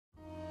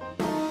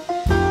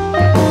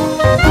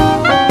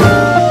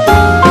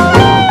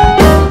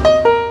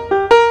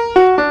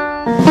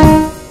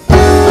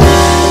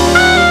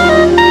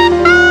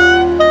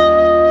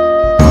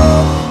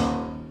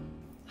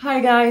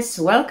guys,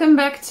 welcome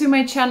back to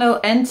my channel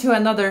and to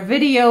another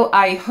video.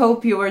 I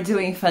hope you are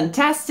doing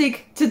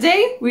fantastic.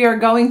 Today we are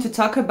going to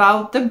talk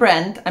about the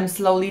brand I'm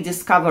slowly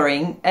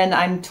discovering and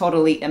I'm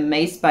totally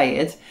amazed by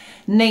it.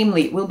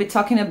 Namely, we'll be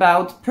talking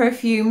about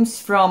perfumes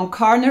from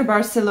CARNER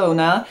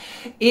Barcelona.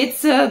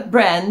 It's a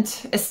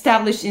brand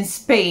established in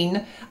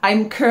Spain.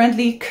 I'm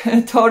currently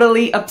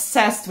totally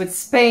obsessed with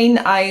Spain.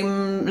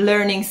 I'm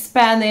learning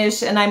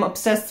Spanish and I'm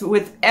obsessed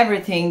with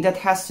everything that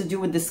has to do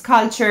with this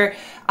culture.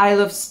 I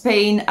love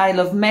Spain, I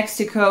love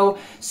Mexico,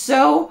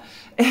 so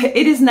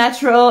it is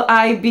natural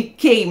I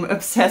became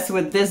obsessed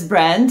with this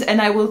brand,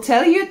 and I will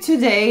tell you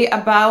today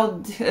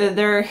about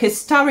their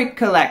historic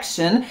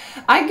collection.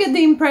 I get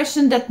the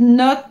impression that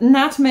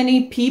not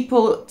many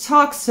people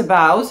talks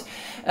about.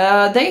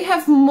 They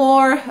have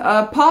more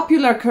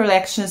popular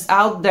collections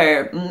out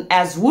there,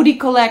 as Woody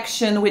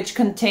collection, which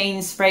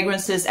contains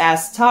fragrances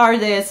as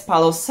Tardis,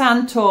 Palo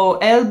Santo,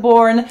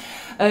 Elborn,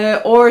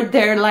 or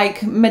their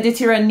like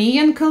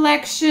Mediterranean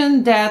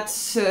collection that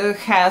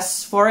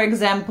has, for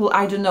example,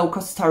 I don't know,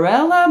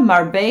 Costarella,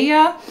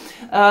 Marbella,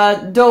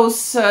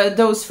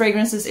 those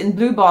fragrances in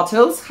blue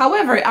bottles.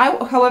 However,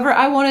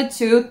 I wanted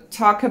to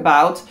talk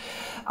about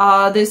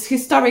this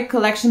historic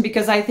collection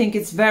because I think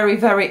it's very,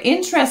 very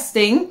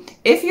interesting.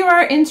 If you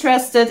are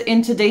interested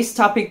in today's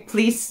topic,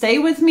 please stay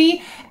with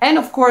me. And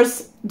of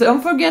course,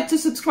 don't forget to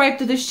subscribe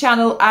to this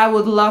channel. I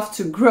would love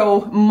to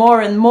grow more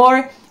and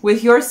more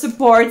with your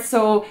support.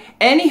 So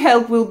any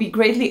help will be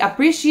greatly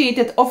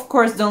appreciated. Of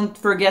course, don't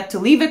forget to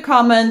leave a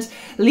comment,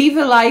 leave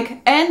a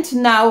like. And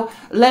now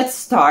let's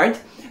start.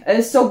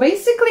 So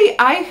basically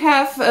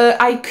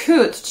I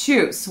could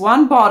choose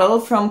one bottle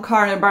from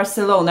CARNER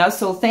Barcelona.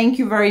 So thank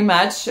you very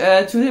much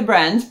to the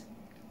brand.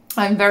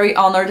 I'm very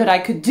honored that I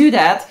could do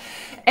that.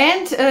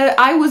 And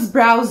I was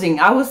browsing,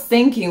 I was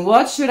thinking,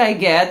 what should I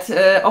get?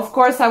 Of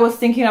course, I was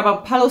thinking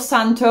about Palo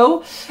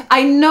Santo.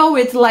 I know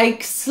it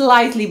like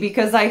slightly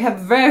because I have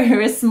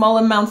very small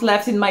amount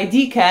left in my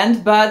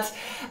decant, but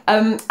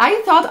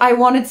I thought I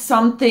wanted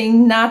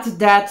something not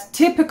that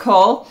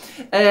typical,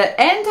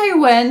 and I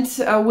went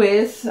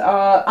with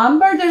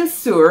Ambar del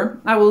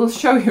Sur. I will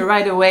show you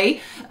right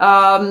away.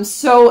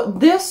 So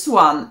this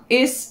one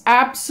is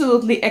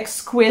absolutely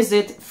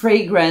exquisite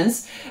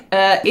fragrance.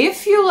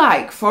 If you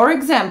like, for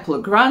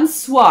example, Grand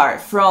Soir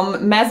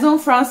from Maison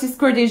Francis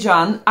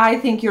Cordejan, I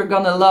think you're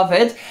gonna love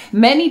it.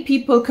 Many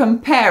people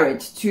compare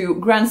it to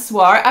Grand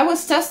Soir. I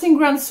was testing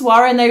Grand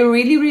Soir and I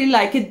really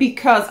like it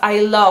because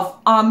I love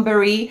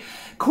ambery,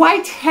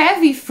 quite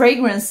heavy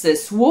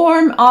fragrances,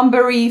 warm,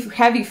 ambery,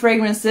 heavy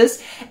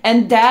fragrances,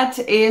 and that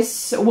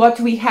is what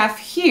we have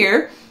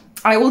here.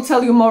 I will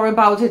tell you more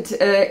about it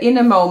in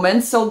a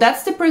moment. So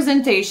that's the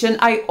presentation.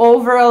 I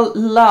overall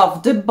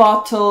love the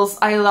bottles.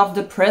 I love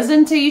the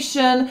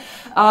presentation.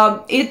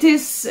 It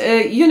is,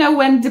 you know,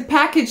 when the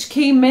package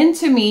came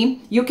into me,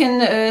 you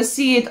can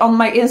see it on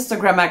my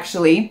Instagram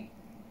actually.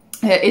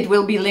 It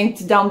will be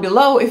linked down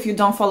below. If you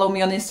don't follow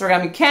me on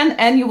Instagram, you can,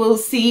 and you will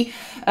see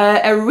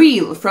a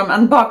reel from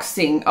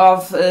unboxing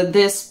of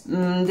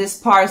this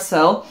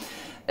parcel.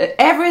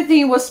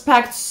 Everything was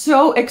packed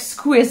so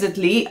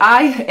exquisitely.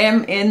 I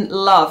am in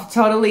love,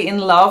 totally in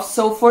love.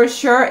 So for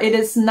sure, it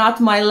is not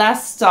my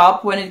last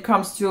stop when it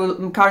comes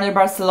to CARNER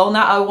Barcelona.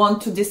 I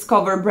want to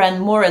discover brand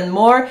more and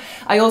more.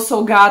 I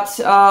also got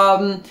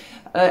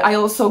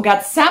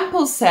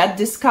sample set,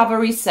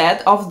 discovery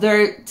set of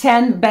their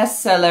 10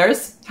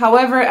 bestsellers.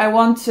 However, I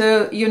want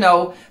to, you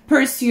know,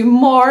 pursue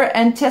more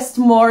and test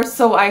more.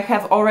 So I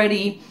have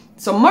already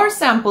some more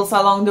samples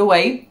along the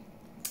way.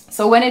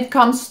 So when it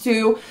comes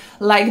to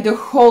like the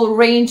whole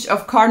range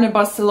of CARNER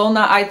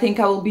Barcelona, I think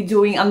I will be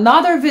doing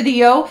another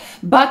video,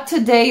 but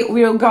today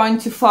we are going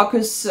to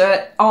focus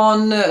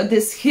on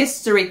this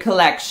history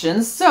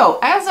collection. So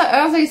as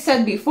I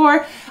said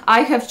before,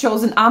 I have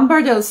chosen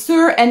Ambar del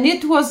Sur and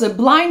it was a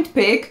blind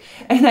pick,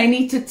 and I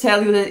need to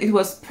tell you that it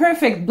was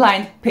perfect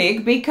blind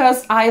pick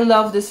because I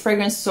love this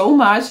fragrance so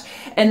much,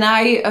 and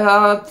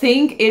I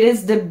think it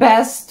is the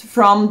best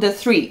from the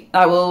three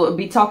I will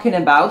be talking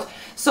about.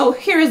 So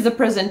here is the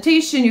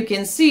presentation, you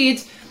can see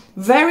it.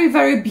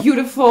 Very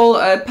beautiful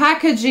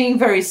packaging,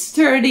 very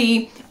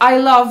sturdy. I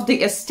love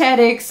the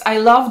aesthetics. I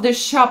love the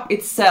shop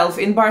itself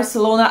in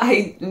Barcelona.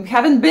 I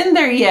haven't been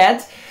there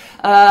yet,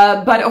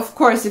 but of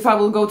course, if I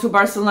will go to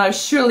Barcelona, I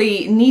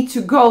surely need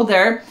to go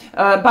there.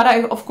 But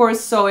I, of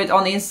course, saw it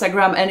on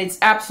Instagram and it's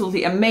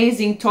absolutely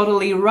amazing,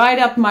 totally right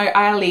up my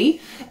alley.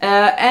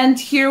 And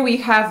here we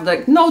have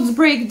the notes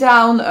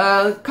breakdown,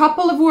 a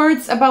couple of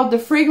words about the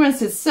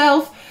fragrance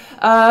itself.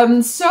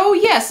 So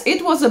yes,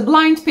 it was a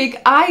blind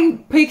pick. I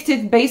picked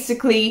it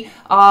basically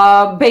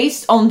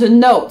based on the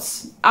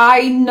notes.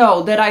 I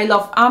know that I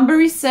love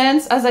ambery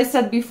scents. As I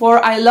said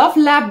before, I love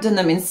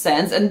labdanum in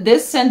scents, and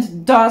this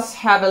scent does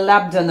have a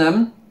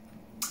labdanum.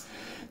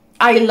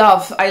 I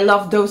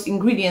love those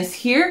ingredients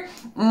here.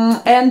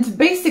 And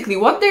basically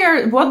what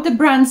the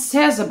brand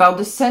says about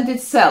the scent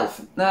itself.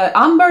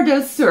 Ambar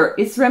del Sur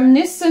is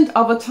reminiscent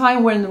of a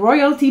time when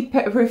royalty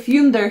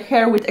perfumed their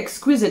hair with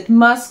exquisite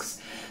musks,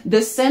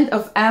 the scent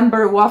of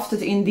amber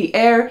wafted in the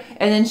air,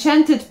 and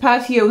enchanted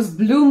patios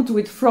bloomed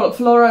with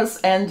florals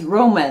and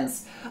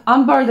romance.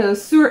 Ambar del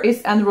Sur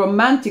is a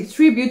romantic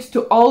tribute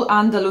to all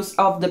Andalus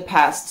of the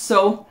past.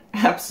 So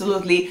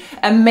absolutely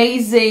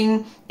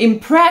amazing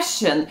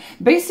impression.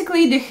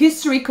 Basically, the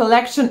history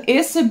collection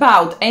is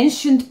about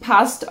ancient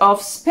past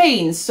of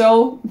Spain.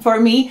 So for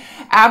me,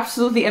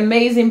 absolutely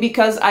amazing,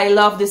 because I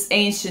love this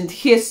ancient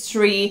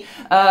history.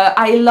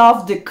 I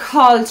love the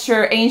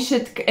culture,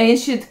 ancient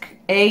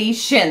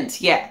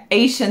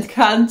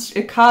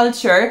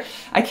culture.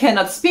 I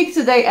cannot speak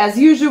today as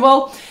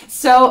usual.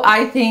 So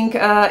I think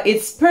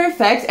it's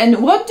perfect.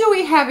 And what do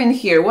we have in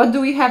here? What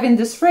do we have in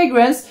this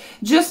fragrance?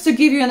 Just to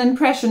give you an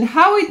impression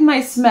how it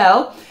might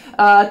smell.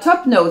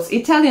 Top notes: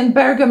 Italian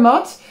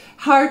bergamot.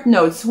 Heart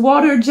notes: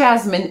 water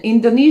jasmine,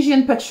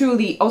 Indonesian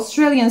patchouli,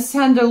 Australian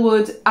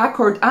sandalwood,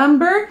 accord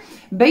amber.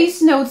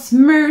 Base notes: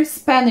 myrrh,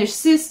 Spanish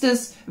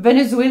cistus,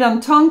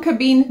 Venezuelan tonka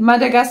bean,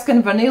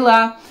 Madagascan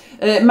vanilla.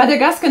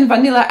 Madagascan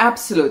vanilla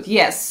absolute,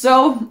 yes.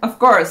 So, of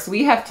course,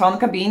 we have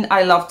tonka bean.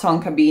 I love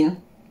tonka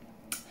bean.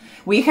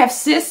 We have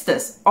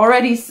cistus.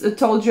 Already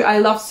told you I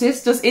love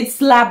cistus.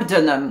 It's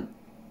labdanum.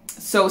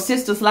 So,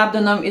 cistus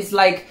labdanum is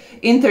like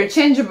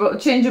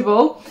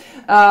interchangeable.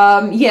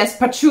 Yes,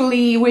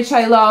 patchouli, which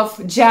I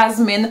love.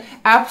 Jasmine,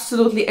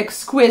 absolutely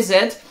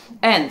exquisite.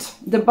 And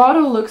the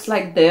bottle looks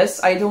like this.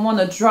 I don't want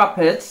to drop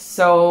it,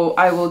 so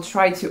I will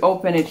try to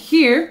open it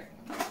here,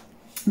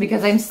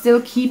 because I'm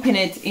still keeping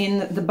it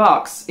in the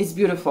box. It's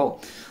beautiful.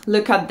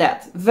 Look at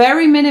that.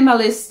 Very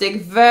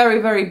minimalistic,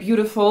 very, very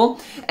beautiful.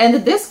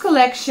 And this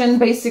collection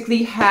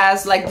basically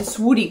has like this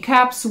wooden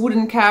caps,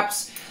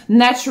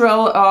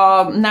 natural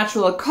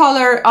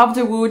color of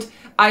the wood.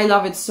 I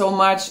love it so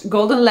much.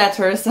 Golden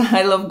letters.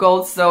 I love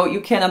gold, so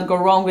you cannot go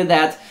wrong with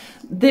that.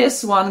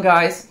 This one,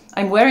 guys,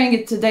 I'm wearing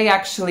it today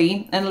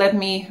actually, and let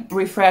me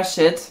refresh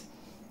it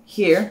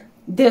here.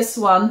 This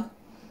one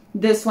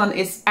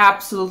is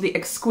absolutely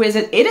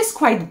exquisite. It is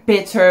quite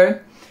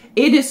bitter.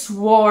 It is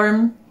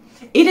warm.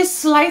 It is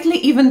slightly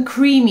even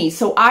creamy.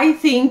 So I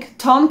think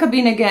tonka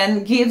bean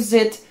again gives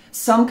it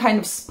some kind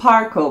of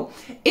sparkle.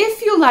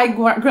 If you like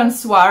Grand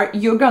Soir,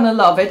 you're gonna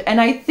love it. And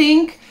I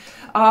think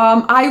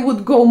I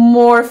would go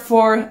more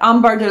for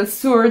Ambar del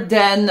Sur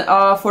than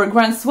for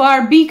Grand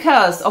Soir,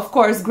 because of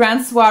course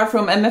Grand Soir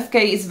from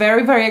MFK is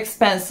very, very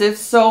expensive.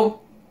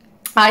 So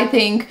I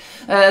think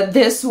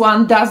this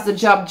one does the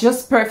job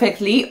just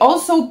perfectly.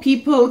 Also,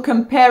 people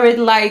compare it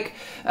like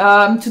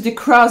to the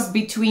cross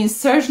between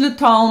Serge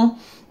Lutton,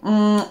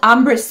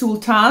 Amber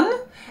Sultan,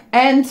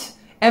 and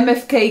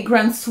MFK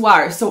Grand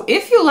Soir. So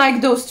if you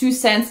like those two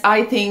scents,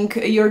 I think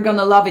you're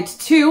gonna love it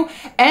too.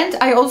 And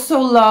I also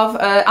love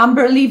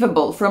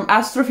Unbelievable from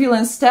Astrophil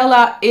and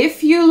Stella.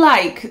 If you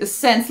like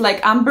scents like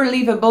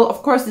Unbelievable,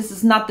 of course this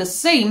is not the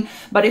same,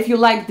 but if you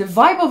like the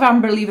vibe of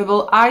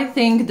Unbelievable, I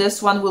think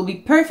this one will be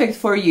perfect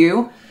for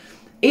you.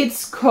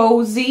 It's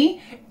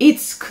cozy,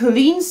 it's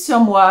clean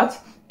somewhat.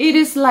 It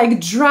is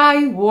like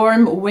dry,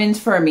 warm wind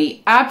for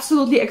me.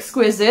 Absolutely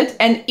exquisite.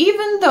 And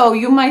even though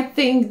you might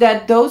think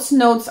that those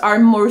notes are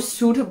more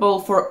suitable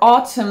for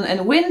autumn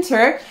and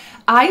winter,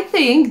 I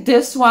think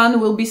this one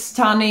will be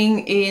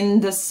stunning in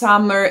the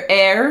summer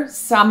air,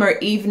 summer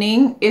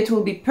evening. It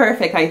will be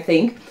perfect, I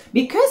think,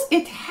 because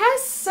it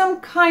has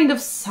some kind of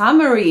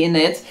summery in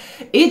it.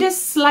 It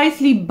is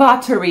slightly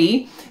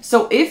buttery.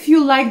 So if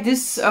you like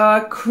this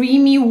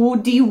creamy,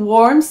 woody,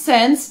 warm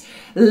scents,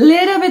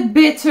 little bit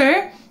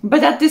bitter,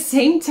 but at the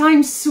same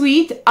time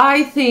sweet,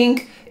 I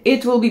think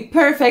it will be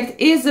perfect.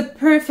 It is a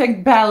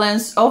perfect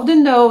balance of the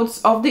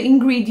notes, of the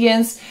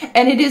ingredients,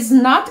 and it is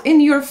not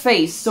in your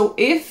face. So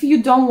if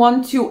you don't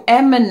want to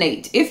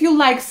emanate, if you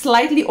like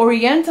slightly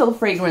oriental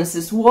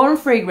fragrances, warm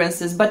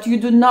fragrances, but you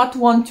do not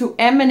want to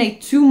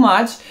emanate too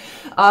much,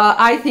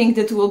 I think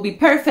that will be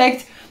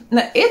perfect.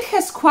 Now, it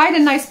has quite a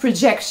nice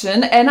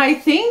projection, and I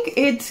think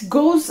it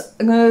goes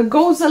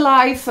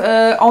alive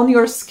on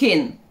your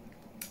skin.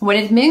 When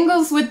it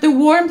mingles with the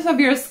warmth of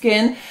your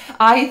skin,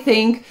 I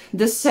think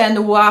the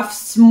scent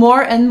wafts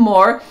more and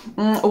more.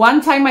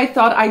 One time I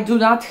thought I do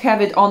not have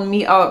it on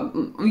me,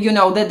 you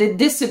know, that it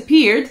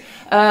disappeared.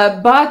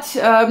 But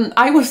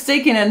I was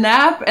taking a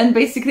nap, and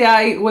basically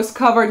I was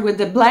covered with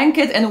the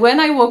blanket. And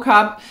when I woke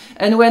up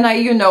and when I,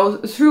 you know,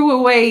 threw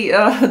away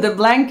the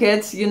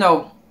blanket, you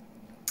know,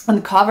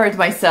 uncovered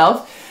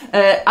myself,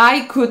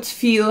 I could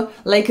feel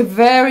like a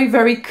very,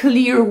 very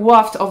clear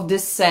waft of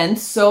this scent.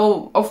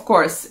 So of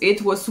course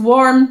it was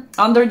warm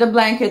under the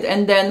blanket,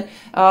 and then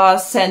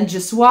scent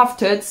just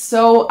wafted.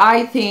 So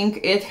I think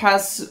it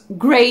has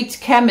great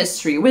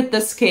chemistry with the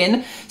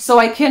skin. So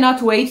I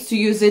cannot wait to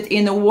use it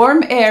in a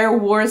warm air,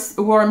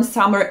 warm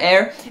summer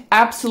air.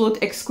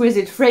 Absolute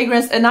exquisite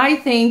fragrance, and I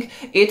think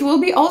it will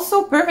be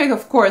also perfect,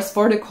 of course,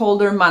 for the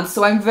colder months.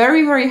 So I'm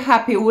very, very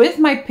happy with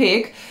my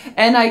pick,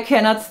 and I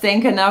cannot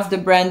thank enough the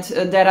brand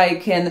that I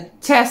can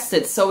test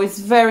it. So it's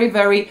very,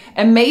 very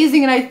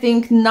amazing, and I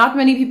think not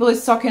many people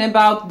is talking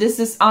about. This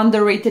is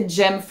underrated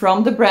gem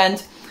from the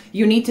brand.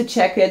 You need to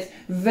check it.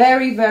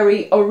 Very,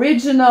 very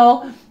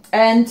original.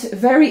 and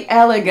very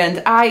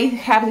elegant. I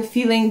have the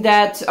feeling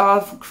that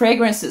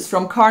fragrances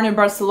from CARNER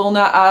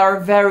Barcelona are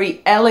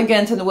very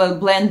elegant and well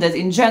blended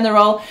in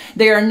general.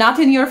 They are not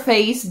in your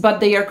face, but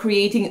they are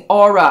creating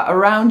aura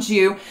around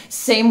you.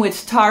 Same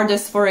with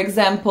Tardes, for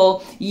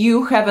example.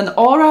 You have an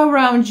aura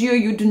around you.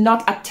 You do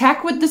not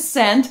attack with the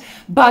scent,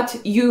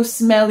 but you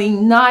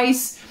smelling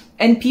nice,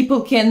 and people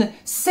can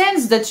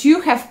sense that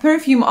you have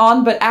perfume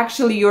on, but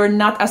actually you're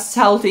not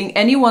assaulting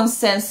anyone's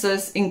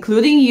senses,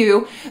 including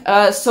you.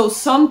 So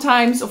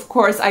sometimes, of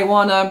course, I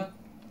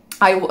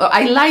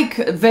like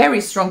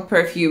very strong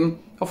perfume,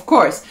 of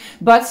course,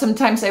 but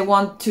sometimes I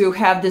want to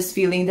have this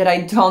feeling that I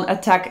don't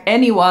attack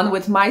anyone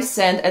with my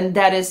scent, and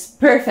that is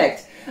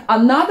perfect.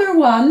 Another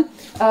one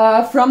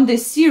from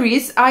this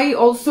series, I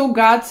also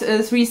got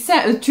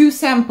two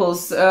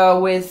samples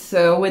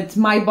with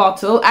my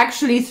bottle.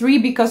 Actually 3,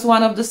 because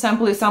one of the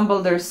samples is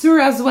Ambar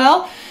as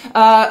well.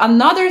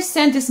 Another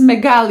scent is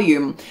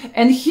Megalium,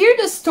 and here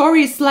the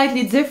story is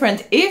slightly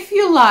different. If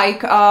you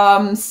like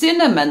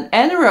cinnamon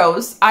and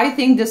rose, I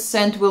think this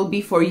scent will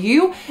be for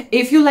you.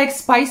 If you like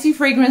spicy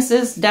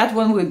fragrances, that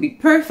one will be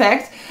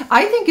perfect.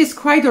 I think it's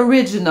quite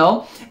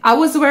original. I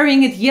was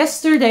wearing it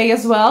yesterday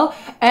as well,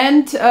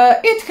 and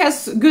it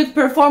has good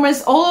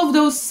performance. All of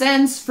those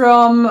scents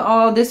from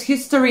this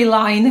history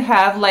line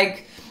have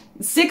like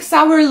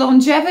 6-hour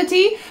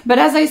longevity, but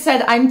as I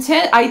said,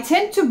 I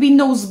tend to be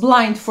nose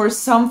blind for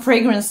some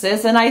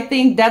fragrances, and I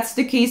think that's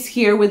the case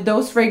here with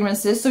those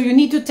fragrances. So you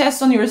need to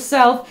test on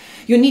yourself.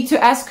 You need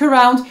to ask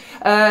around.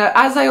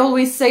 As I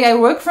always say, I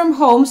work from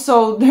home,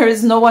 so there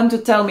is no one to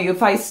tell me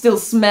if I still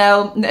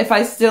smell, if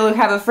I still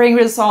have a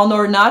fragrance on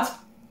or not.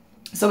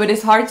 So it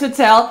is hard to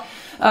tell,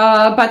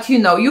 but you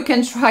know, you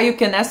can try, you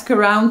can ask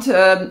around.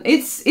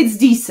 It's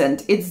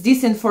decent. It's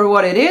decent for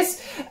what it is.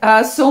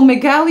 So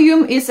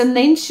Megalium is an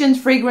ancient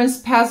fragrance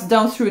passed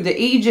down through the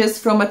ages,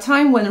 from a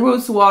time when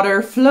rose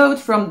water flowed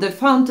from the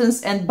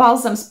fountains and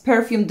balsams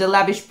perfumed the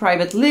lavish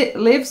private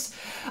lives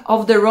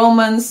of the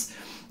Romans,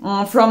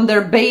 from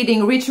their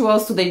bathing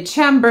rituals to their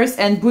chambers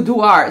and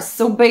boudoirs.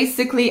 So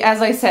basically,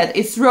 as I said,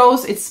 it's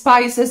rose, it's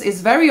spices,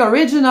 it's very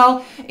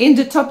original. In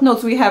the top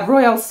notes we have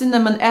royal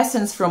cinnamon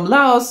essence from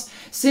Laos,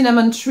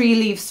 cinnamon tree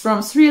leaves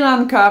from Sri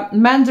Lanka,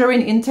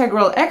 mandarin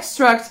integral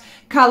extract,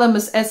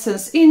 calamus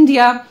essence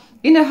India.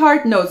 In the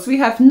heart notes we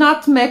have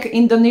nutmeg,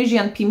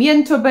 Indonesian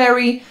pimiento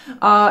berry,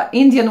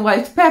 Indian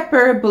white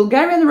pepper,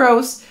 Bulgarian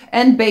rose,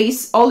 and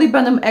base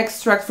olibanum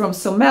extract from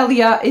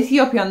Somalia,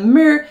 Ethiopian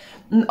myrrh,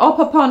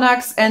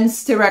 opoponax, and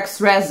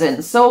styrax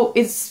resin. So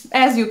it's,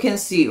 as you can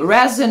see,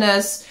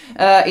 resinous,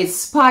 it's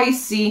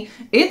spicy,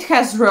 it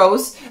has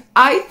rose.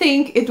 I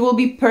think it will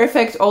be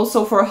perfect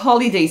also for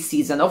holiday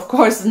season. Of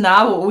course,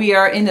 now we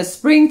are in the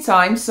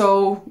springtime,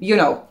 so you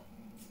know,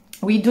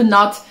 we do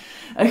not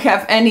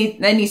have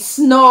any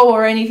snow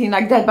or anything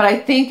like that, but I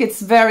think it's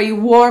very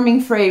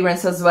warming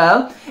fragrance as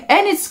well,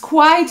 and it's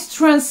quite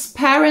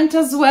transparent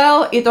as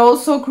well. It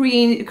also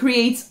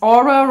creates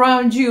aura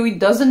around you. It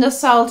doesn't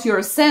assault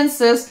your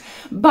senses,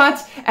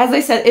 but as I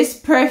said, it's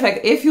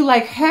perfect if you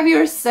like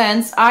heavier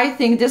scents. I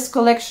think this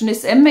collection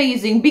is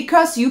amazing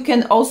because you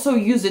can also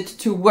use it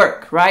to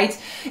work, right?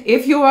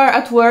 If you are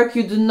at work,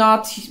 you do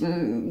not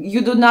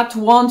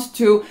want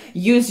to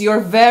use your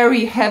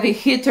very heavy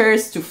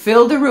hitters to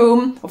fill the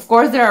room. Of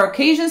course, there are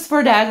occasions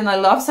for that, and I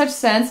love such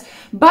scents,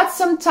 but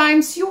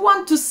sometimes you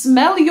want to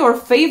smell your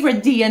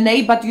favorite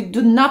DNA, but you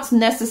do not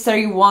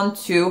necessarily want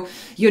to,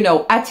 you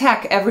know,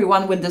 attack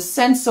everyone with the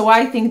scent. So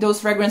I think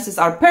those fragrances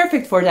are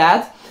perfect for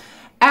that.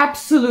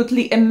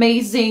 Absolutely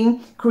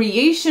amazing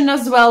creation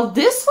as well.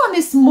 This one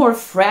is more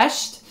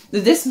fresh.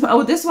 This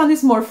one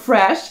is more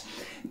fresh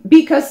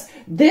because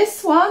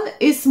this one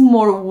is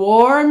more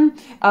warm,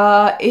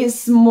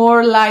 is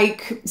more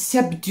like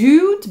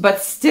subdued,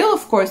 but still,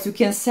 of course, you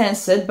can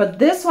sense it. But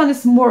this one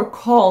is more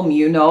calm,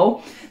 you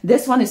know.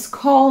 This one is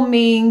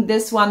calming.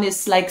 This one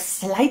is like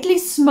slightly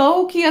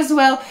smoky as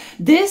well.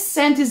 This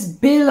scent is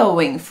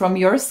billowing from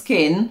your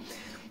skin,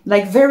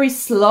 like very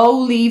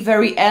slowly,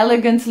 very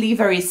elegantly,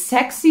 very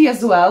sexy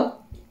as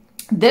well.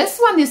 This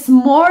one is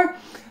more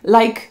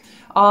like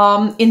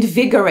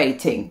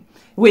invigorating,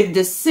 with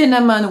the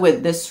cinnamon,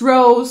 with this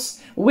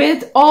rose,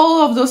 with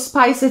all of those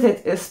spices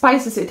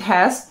it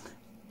has.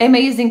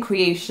 Amazing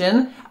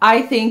creation.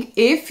 I think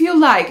if you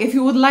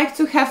would like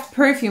to have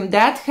perfume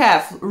that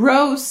have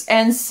rose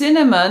and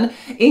cinnamon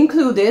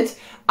included,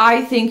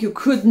 I think you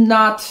could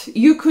not,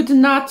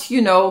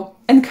 you know,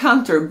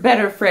 encounter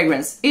better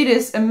fragrance. It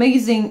is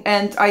amazing,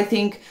 and I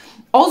think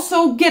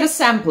also get a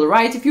sample,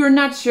 right? If you're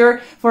not sure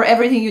for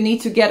everything, you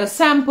need to get a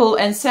sample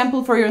and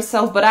sample for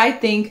yourself, but I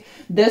think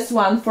this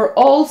one for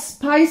all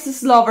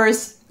spices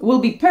lovers will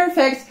be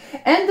perfect.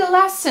 And the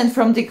last scent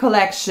from the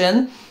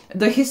collection,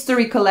 the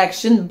history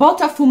collection,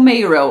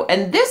 Botafumeiro,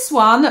 and this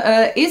one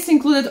is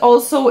included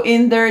also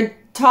in their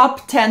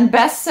top 10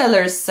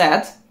 bestsellers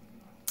set.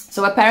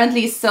 So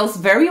apparently it sells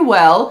very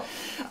well.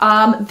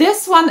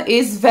 This one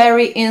is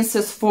very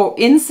incense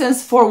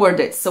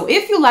forwarded. So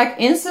if you like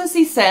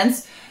incensey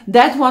scents,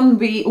 that one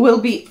will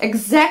be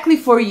exactly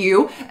for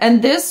you.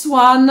 And this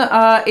one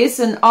is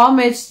an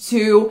homage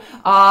to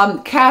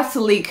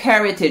Catholic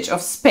heritage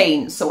of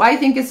Spain. So I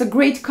think it's a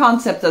great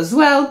concept as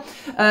well.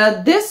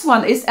 This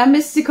one is a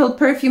mystical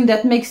perfume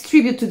that makes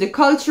tribute to the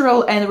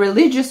cultural and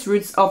religious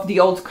roots of the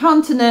old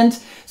continent.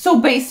 So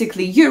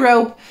basically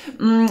Europe,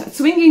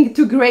 swinging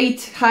to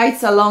great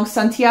heights along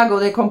Santiago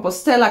de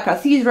Compostela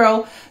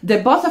Cathedral, the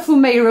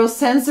Botafumeiro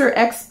censer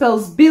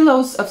expels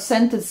billows of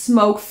scented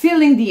smoke,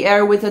 filling the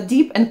air with a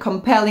deep and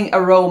compelling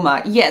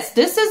aroma. Yes,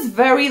 this is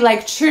very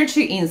like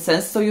churchy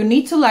incense, so you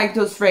need to like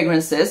those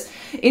fragrances.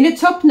 In the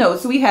top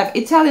notes, we have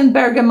Italian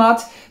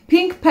bergamot,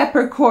 pink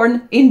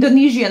peppercorn,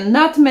 Indonesian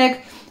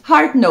nutmeg,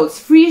 heart notes,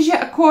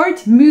 freesia accord,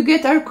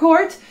 muguet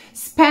accord,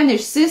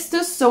 Spanish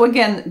cistus, so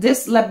again,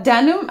 this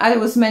labdanum I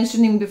was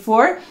mentioning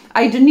before,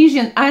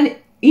 Indonesian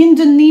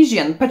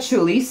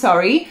patchouli,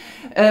 sorry,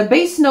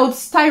 base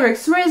notes,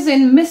 styrex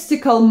resin,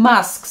 mystical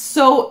musk.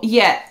 So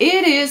yeah,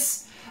 it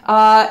is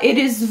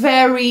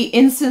very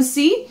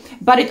incensey,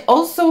 but it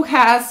also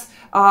has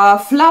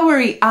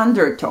flowery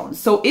undertones.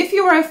 So if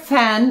you are a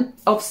fan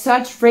of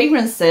such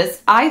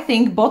fragrances, I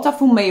think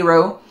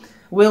Botafumeiro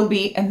will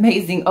be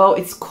amazing. Oh,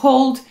 it's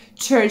cold,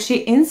 churchy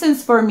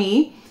incense for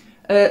me,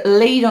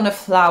 laid on a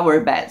flower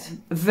bed.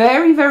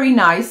 Very, very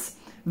nice,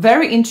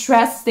 very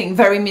interesting,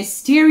 very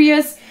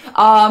mysterious.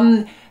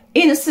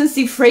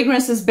 Incense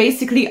fragrances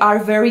basically are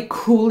very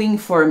cooling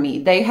for me.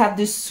 They have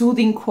this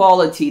soothing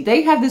quality.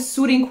 They have this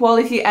soothing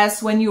quality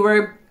as when you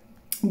were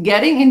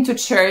getting into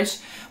church,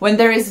 when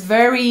there is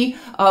very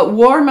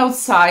warm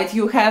outside,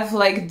 you have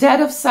like dead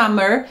of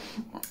summer,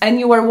 and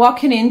you are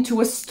walking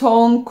into a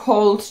stone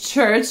cold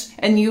church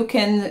and you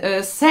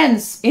can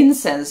sense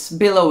incense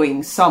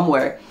billowing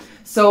somewhere.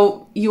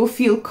 So you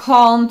feel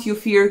calmed, you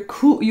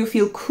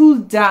feel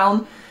cooled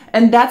down,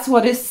 and that's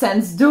what this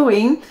scent's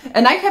doing.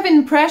 And I have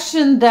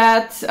impression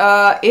that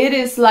it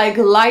is like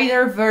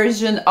lighter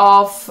version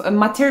of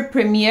Matière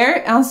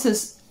Première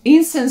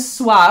Incense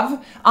Suave,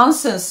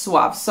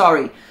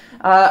 sorry.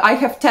 I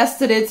have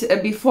tested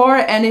it before,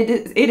 and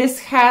it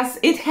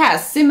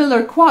has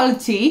similar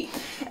quality.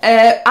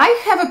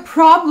 I have a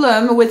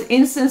problem with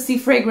incensey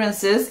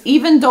fragrances,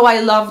 even though I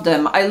love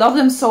them. I love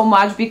them so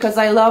much because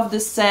I love the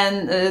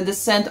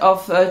scent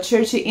of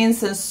churchy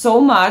incense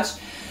so much.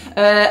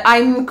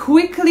 I'm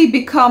quickly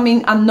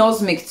becoming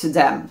anosmic to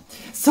them.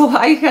 So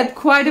I had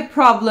quite a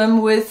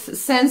problem with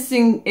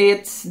sensing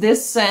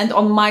this scent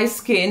on my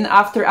skin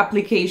after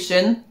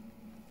application.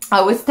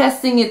 I was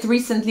testing it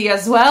recently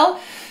as well.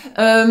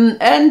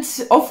 And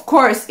of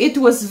course it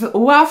was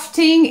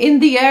wafting in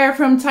the air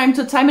from time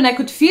to time, and I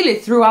could feel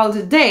it throughout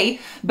the day,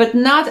 but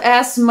not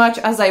as much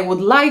as I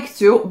would like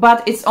to.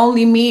 But it's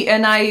only me,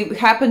 and I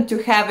happen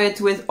to have it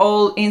with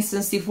all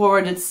incensey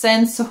forwarded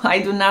scents, so I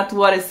do not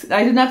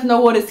know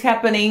what is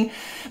happening,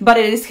 but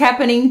it is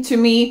happening to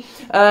me.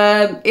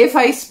 If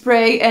I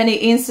spray any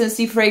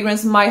incensey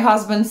fragrance, my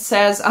husband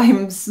says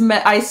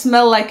I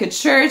smell like a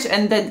church,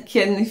 and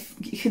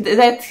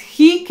that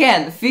he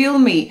can feel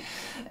me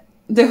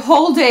the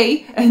whole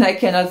day, and I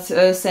cannot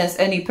sense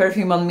any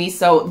perfume on me,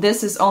 so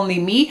this is only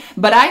me.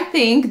 But I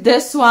think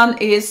this one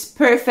is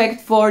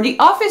perfect for the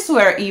office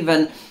wear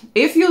even.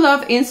 If you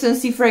love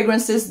incensey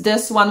fragrances,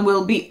 this one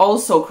will be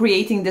also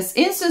creating this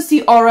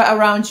incensey aura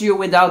around you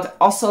without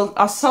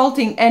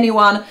assaulting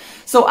anyone.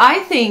 So I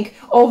think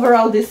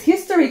overall this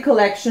history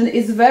collection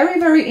is very,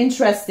 very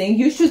interesting.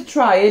 You should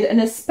try it, and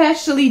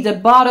especially the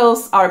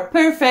bottles are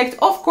perfect.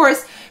 Of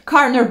course,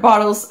 CARNER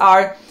bottles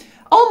are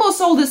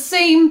almost all the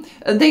same.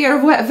 They are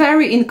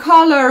very in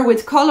color,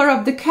 with color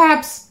of the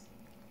caps.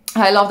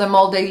 I love them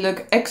all. They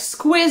look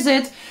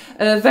exquisite,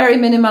 very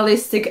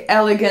minimalistic,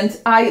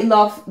 elegant. I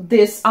love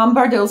this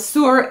Ambar del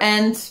Sur,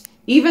 and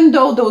even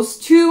though those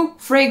two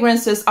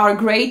fragrances are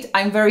great,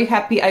 I'm very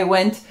happy I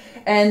went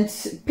and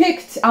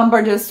picked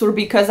Ambar del Sur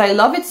because I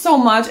love it so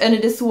much, and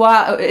it is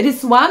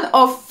one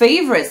of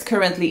favorites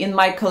currently in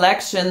my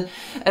collection.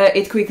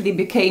 It quickly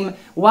became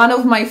one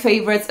of my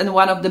favorites and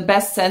one of the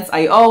best scents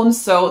I own.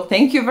 So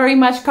thank you very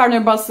much,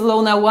 CARNER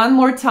Barcelona, one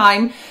more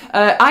time.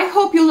 I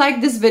hope you liked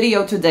this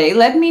video today.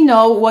 Let me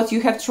know what you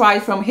have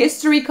tried from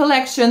history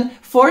collection.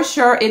 For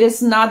sure, it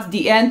is not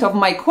the end of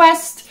my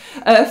quest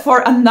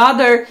for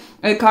another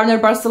CARNER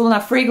Barcelona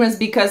fragrance,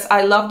 because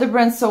I love the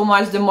brand so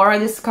much. The more I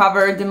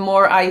discover, the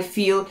more I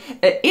feel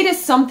it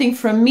is something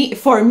for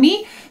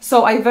me.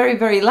 So I very,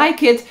 very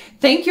like it.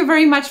 Thank you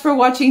very much for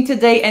watching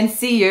today, and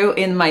see you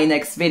in my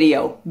next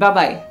video. Bye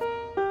bye.